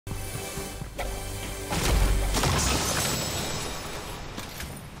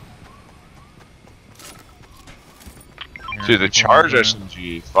here. Dude, the charge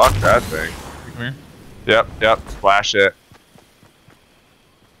SMG. Fuck that thing. Come Yep, here. flash it.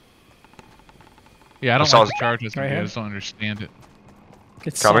 Yeah, I don't like the charge SMG. Right I here. just don't understand it.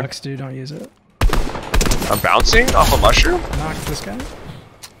 It Coming. sucks, dude. Don't use it. I'm bouncing off a mushroom? Knock this guy.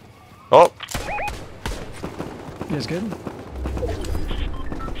 Oh, He is good.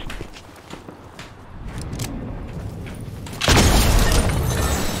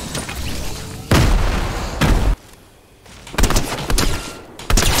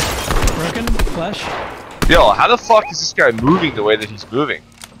 Broken. Flesh. yo, how the fuck is this guy moving the way that he's moving?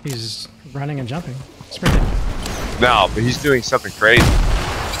 He's running and jumping. Sprinting. No, but he's doing something crazy.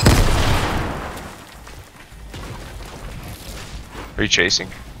 Are you chasing?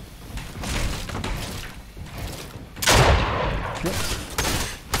 Yep.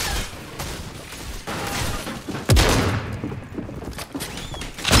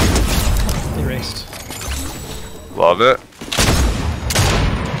 Erased. Love it.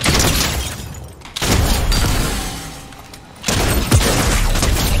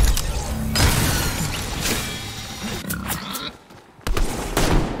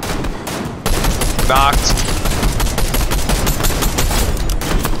 Knocked.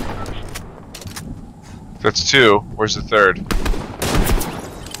 That's two. Where's the third?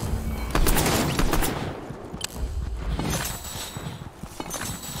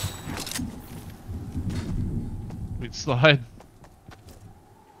 We'd slide.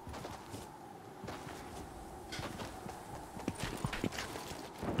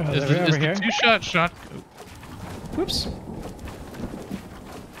 Oh, Is is the over here? two-shot shot? Whoops.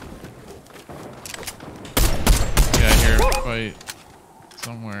 Yeah, I hear a fight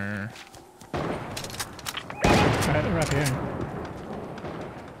somewhere. Alright, we're up here.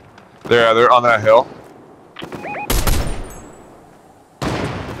 They're on that hill.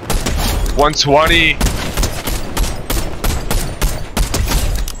 120.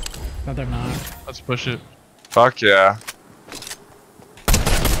 No, they're not. Let's push it. Fuck yeah.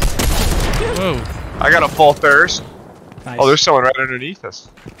 Whoa. I got a full thirst. Nice. Oh, there's someone right underneath us.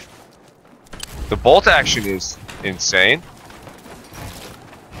 The bolt action is insane.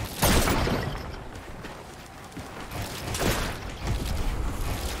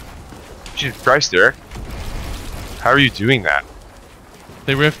 Jesus Christ, Derek. How are you doing that?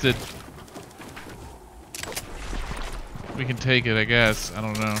 They rifted. We can take it, I guess. I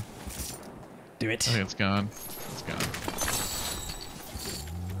don't know. Do it. I think it's gone. It's gone.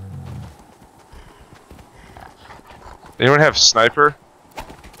 Anyone have sniper?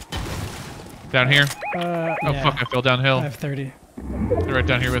 Down here? Oh Oh fuck, I fell downhill. I have 30. They're right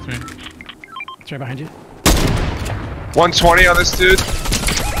down here with me. It's right behind you. 120 on this dude.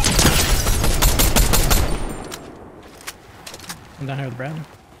 I'm down here with Brad.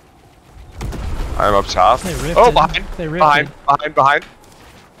 I'm up top. They rifted. Oh, behind. They rifted. Behind.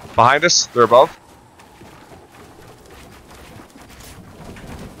 Behind us. They're above.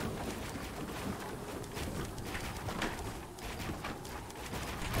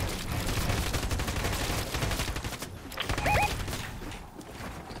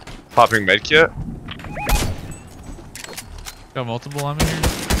 Popping medkit. Got multiple on me here.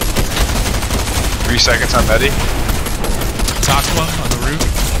 3 seconds on Medi. Knocked one on the roof.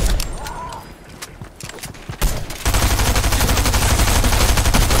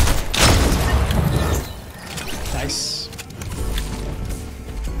 Nice.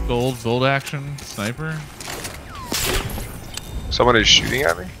 Gold action, sniper. Someone is shooting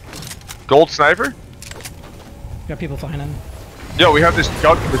at me. Gold sniper? Got people flying in. Yo, we have this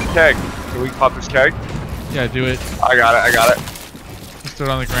keg. Can we pop this keg? Yeah, do it. I got it. Just throw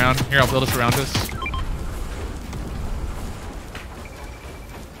it on the ground. Here, I'll build us around us.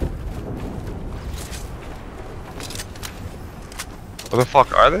 What the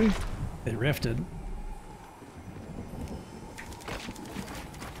fuck are they? They rifted.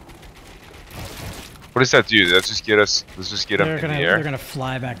 What does that do? Let's just get them in the They're air. gonna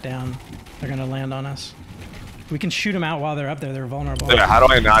fly back down. They're gonna land on us. We can shoot them out while they're up there. They're vulnerable. Yeah, how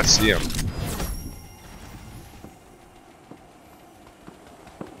do I not see them?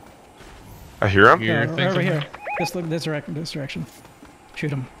 I hear them? Here, Yeah, over here. This direction.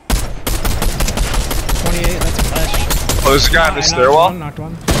 Shoot him. 28. That's a flash. Oh, there's a guy on the stairwell? Knocked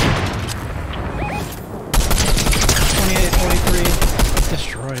one. 28, 43.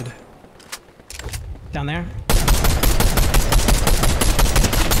 Destroyed. Down there.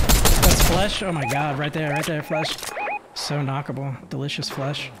 That's flesh. Oh my god, right there, flesh. So knockable. Delicious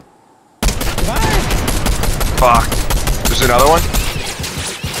flesh. Goodbye! Fuck. There's another one?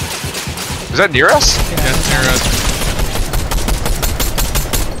 Is that near us? Yeah, That's near us.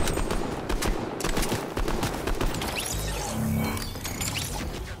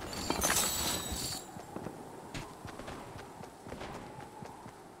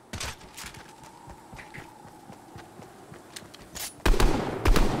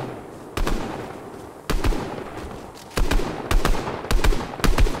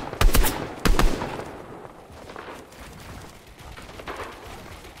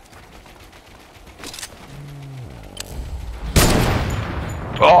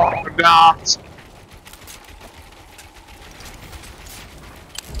 Oh, knocked.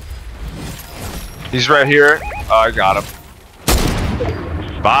 He's right here. Oh, I got him.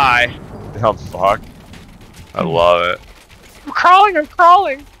 Bye. Oh, fuck. I love it. I'm crawling, I'm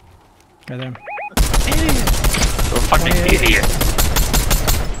crawling. Right there. Idiot. I'm a fucking idiot.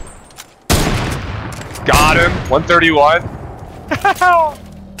 Got him. 131.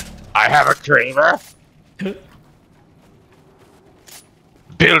 I have a creamer.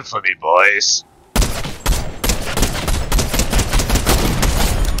 Build for me, boys.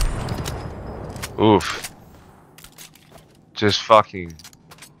 Oof. Just fucking.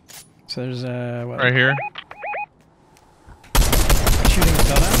 So there's what? Right here. Shooting the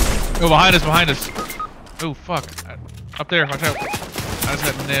building. Oh, behind us, behind us. Oh, fuck. Up there, watch out. I just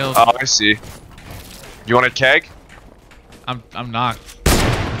got nailed. Oh, I see. You want a keg? I'm knocked.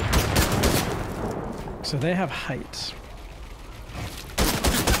 So they have height.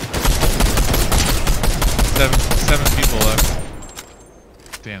 Seven people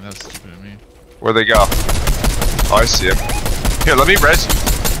left. Damn, that was stupid of me. Where'd they go? Oh, I see him. Here, let me res you.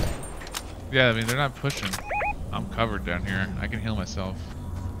 Yeah, I mean, they're not pushing. I'm covered down here. I can heal myself.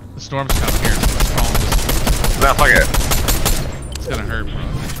 The storm's coming here. It's calling this. Nah, fuck it. It's gonna hurt,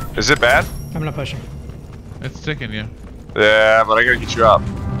 bro. Is it bad? I'm gonna push him. It's sticking you. Yeah, but I gotta get you up.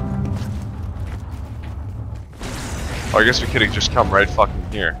 Oh, I guess we could have just come right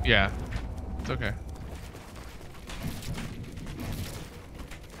fucking here. Yeah. It's okay.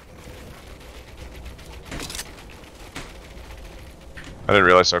 I didn't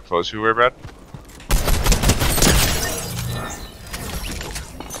realize how close we were, Brad.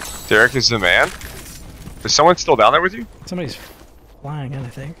 Derek is the man? Is someone still down there with you? Somebody's flying in, I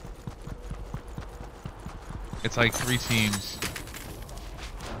think. It's like 3 teams.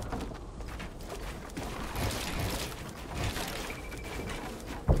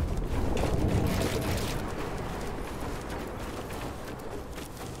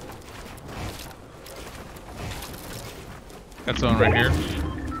 Got someone right here.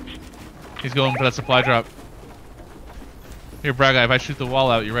 He's going for that supply drop. Here, Briguy, if I shoot the wall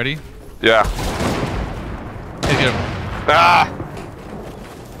out, you ready? Yeah. Hey, get him. Ah!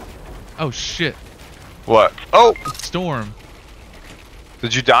 Oh, shit. What? Oh! Storm.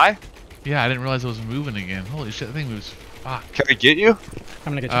 Did you die? Yeah, I didn't realize it was moving again. Holy shit, that thing moves. Fuck. Can I get you?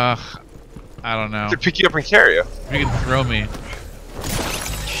 I'm gonna get you. I don't know. To pick you up and carry you. If you can throw me.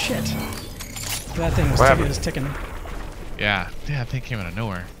 Shit. That thing was ticking. Yeah, that thing came out of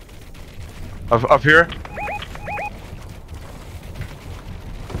nowhere. Up here?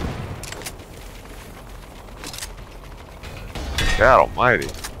 God almighty.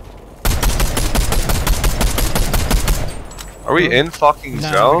 Are we in fucking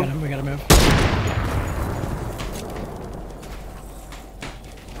No, zone? we gotta move.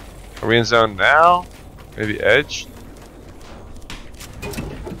 Are we in zone now? Maybe edge?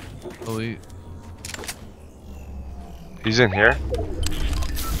 Holy. He's in here.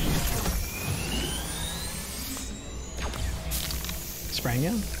 Spraying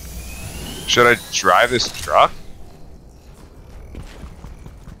you? Should I drive this truck?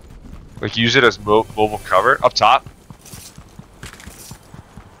 Like use it as mobile cover? Up top?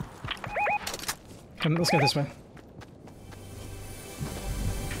 Come, let's go this way.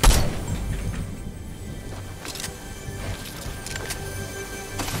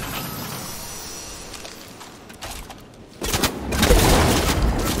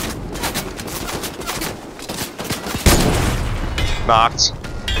 Knocked.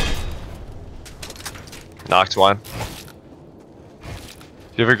 Knocked one. Do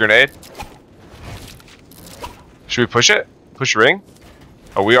you have a grenade? Should we push it? Push ring?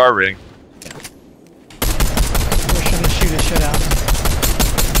 Oh, we are ring. We're trying to shoot his shit out.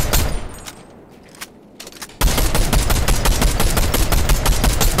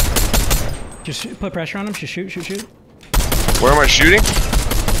 Just put pressure on him. Just shoot, shoot, shoot. Where am I shooting?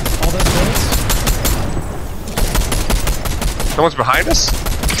 All those bullets. Someone's behind us?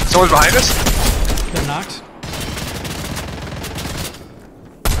 Someone's behind us? They're knocked.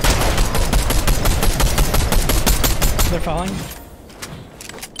 They're falling.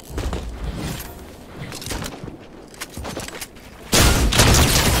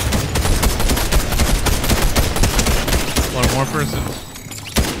 One more person.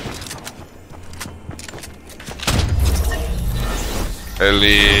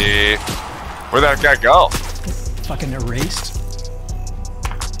 Elite. Where'd that guy go? Fucking erased.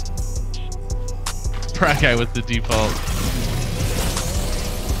 Briguy with the default.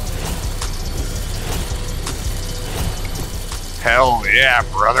 Hell yeah,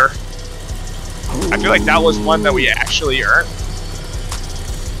 brother. I feel like that was one that we actually earned.